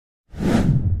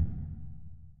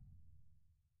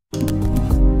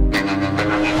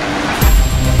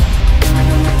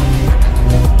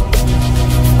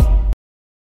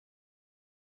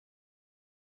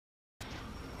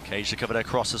engage to cover their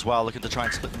cross as well, looking to try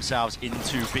and split themselves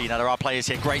into B. Now there are players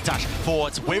here, great dash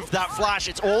forwards with that flash.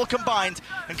 It's all combined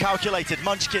and calculated.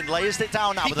 Munchkin layers it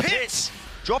down now with the pits.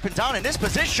 Dropping down in this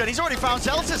position, he's already found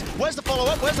Celsius. Where's the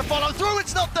follow-up? Where's the follow-through?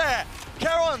 It's not there!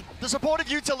 Keron, the supportive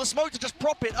util, the smoke to just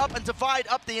prop it up and divide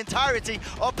up the entirety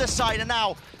of the site. And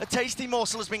now a tasty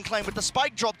morsel has been claimed with the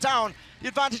spike drop down. The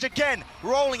advantage again,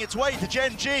 rolling its way to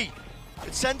Gen G.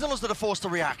 It's Sentinels that are forced to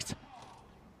react.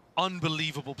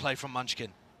 Unbelievable play from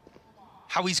Munchkin.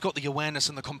 How he's got the awareness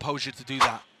and the composure to do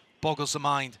that boggles the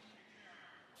mind.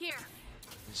 Here.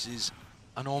 This is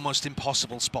an almost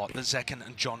impossible spot that Zekken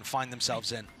and John find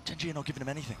themselves in. Gen G are not giving him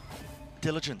anything.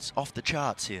 Diligence off the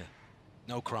charts here.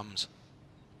 No crumbs.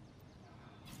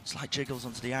 Slight jiggles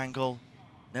onto the angle,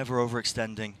 never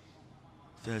overextending.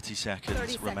 30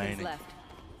 seconds remaining. Left.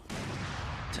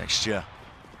 Texture.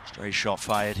 Stray shot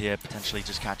fired here, potentially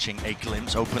just catching a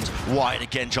glimpse. Opens wide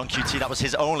again, John QT, that was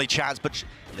his only chance, but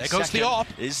there goes the op.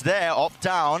 Is there, op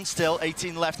down, still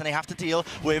 18 left, and they have to deal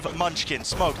with Munchkin.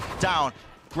 Smoke down,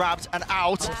 grabbed and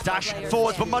out, dash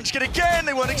forwards, but Munchkin again,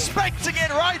 they weren't expecting it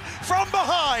right from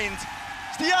behind.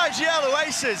 It's the IGL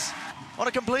Oasis on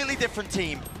a completely different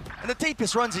team, and the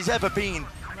deepest runs he's ever been,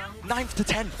 9th to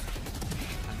 10th.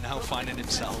 And now finding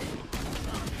himself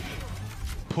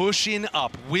pushing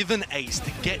up with an ace to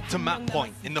get to map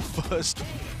point in the first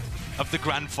of the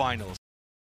grand finals.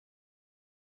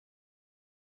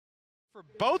 For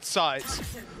both sides,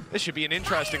 this should be an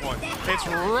interesting one. It's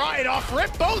right off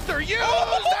rip, both are used,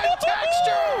 and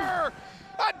Texture!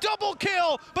 A double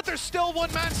kill, but there's still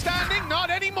one man standing, not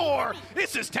anymore.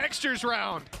 This is Texture's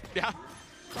round. Yeah.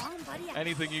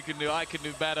 Anything you can do, I can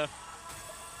do better.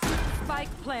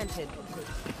 Spike planted.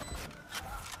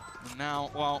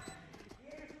 Now, well,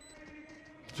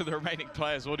 for the remaining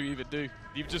players, what do you even do?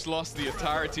 You've just lost the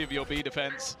entirety of your B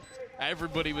defense.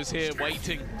 Everybody was here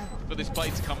waiting for this play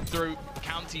to come through.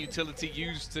 Counter utility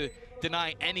used to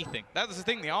deny anything. That was the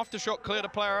thing, the aftershock cleared a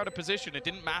player out of position. It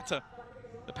didn't matter.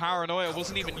 The paranoia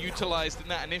wasn't even utilized in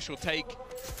that initial take.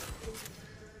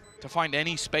 To find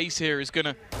any space here is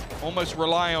gonna almost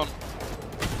rely on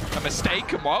a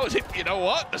mistake. And what was it? You know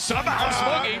what? Somehow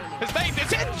Smoggy has made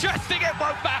this interesting. It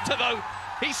won't matter though.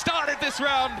 He started this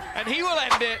round, and he will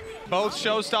end it. Both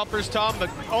showstoppers, Tom, but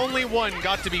only one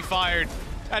got to be fired.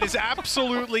 That is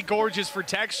absolutely gorgeous for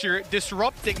Texture,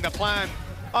 disrupting the plan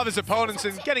of his opponents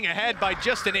and getting ahead by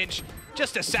just an inch,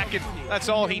 just a second. That's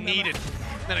all he needed.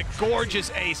 And a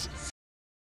gorgeous ace.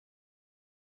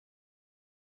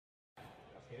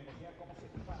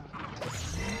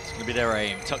 It's going to be their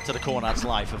aim. Tucked to the corner, that's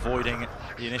life, avoiding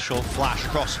the initial flash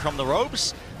cross from the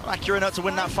ropes. Not accurate enough to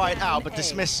win that fight out, but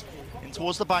dismiss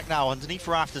towards the back now. Underneath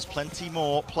rafters, plenty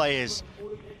more players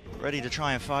ready to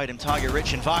try and fight him.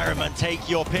 Target-rich environment. Take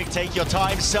your pick, take your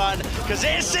time, son, because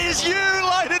this is you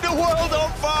lighting the world on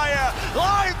fire.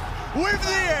 Live with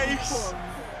the ace.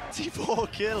 24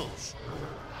 kills.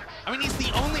 I mean, he's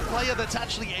the only player that's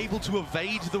actually able to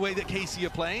evade the way that KC are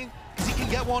playing, because he can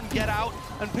get one, get out,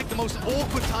 and pick the most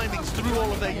awkward timings through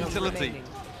all of their utility.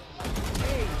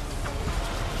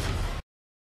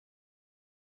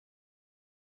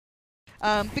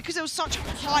 Because there was such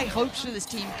high hopes for this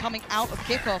team coming out of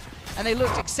kickoff, and they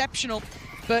looked exceptional,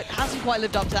 but hasn't quite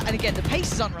lived up to that. And again, the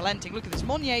pace is unrelenting. Look at this,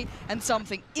 Monnier and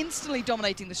something instantly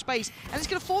dominating the space, and it's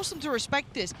going to force them to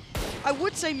respect this. I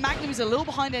would say Magnum is a little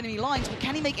behind enemy lines, but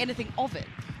can he make anything of it?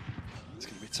 It's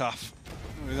going to be tough.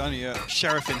 With only a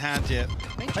Sheriff in hand yet.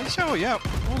 Oh yeah,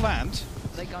 all land.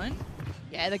 Are they going?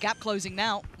 Yeah, the gap closing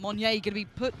now. Monnier going to be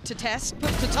put to test,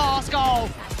 put to task. Oh,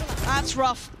 that's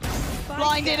rough.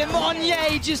 Blinded, and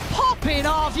Monnier just popping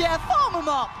off. Yeah, farm him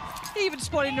up. Even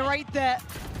spotting the right there.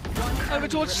 Over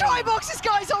towards Shybox. This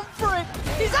guy's on for it.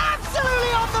 He's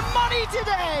absolutely on the money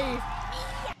today.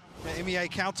 MEA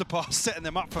counterpass setting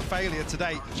them up for failure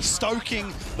today,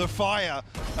 stoking the fire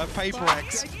of Paper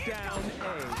X.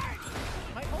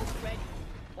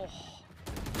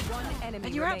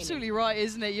 And you're absolutely right,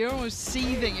 isn't it? You're almost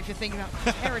seething if you're thinking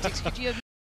about Heretics. Could you have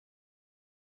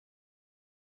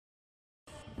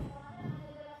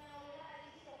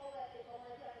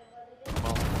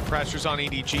Pressure's on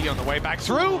EDG on the way back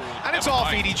through, and it's off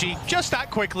EDG just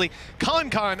that quickly.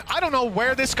 Kankan, I don't know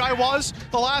where this guy was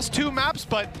the last two maps,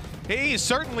 but he's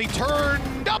certainly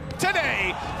turned up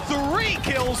today. 3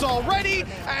 kills already,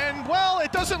 and well,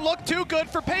 it doesn't look too good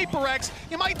for Paper X.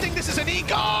 You might think this is an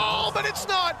eagle, but it's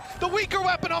not. The weaker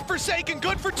weapon of Forsaken,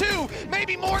 good for 2.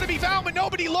 Maybe more to be found, but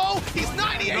nobody low. He's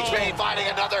 90 HP, finding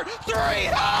another 3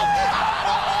 health.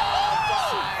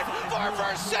 5 for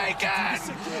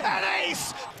Forsaken, an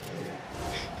ace.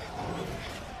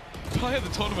 Play of the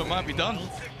tournament might be done.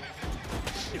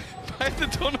 like the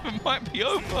tournament might be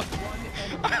over.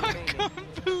 I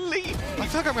can't believe. I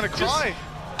feel like I'm gonna cry.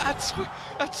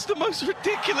 That's the most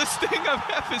ridiculous thing I've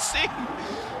ever seen.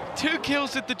 2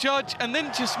 kills at the judge, and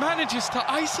then just manages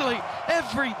to isolate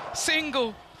every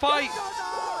single fight.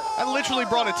 That literally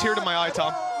brought a tear to my eye,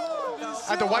 Tom. I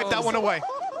had to wipe that one away.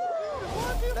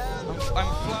 I'm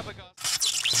flabbergasted.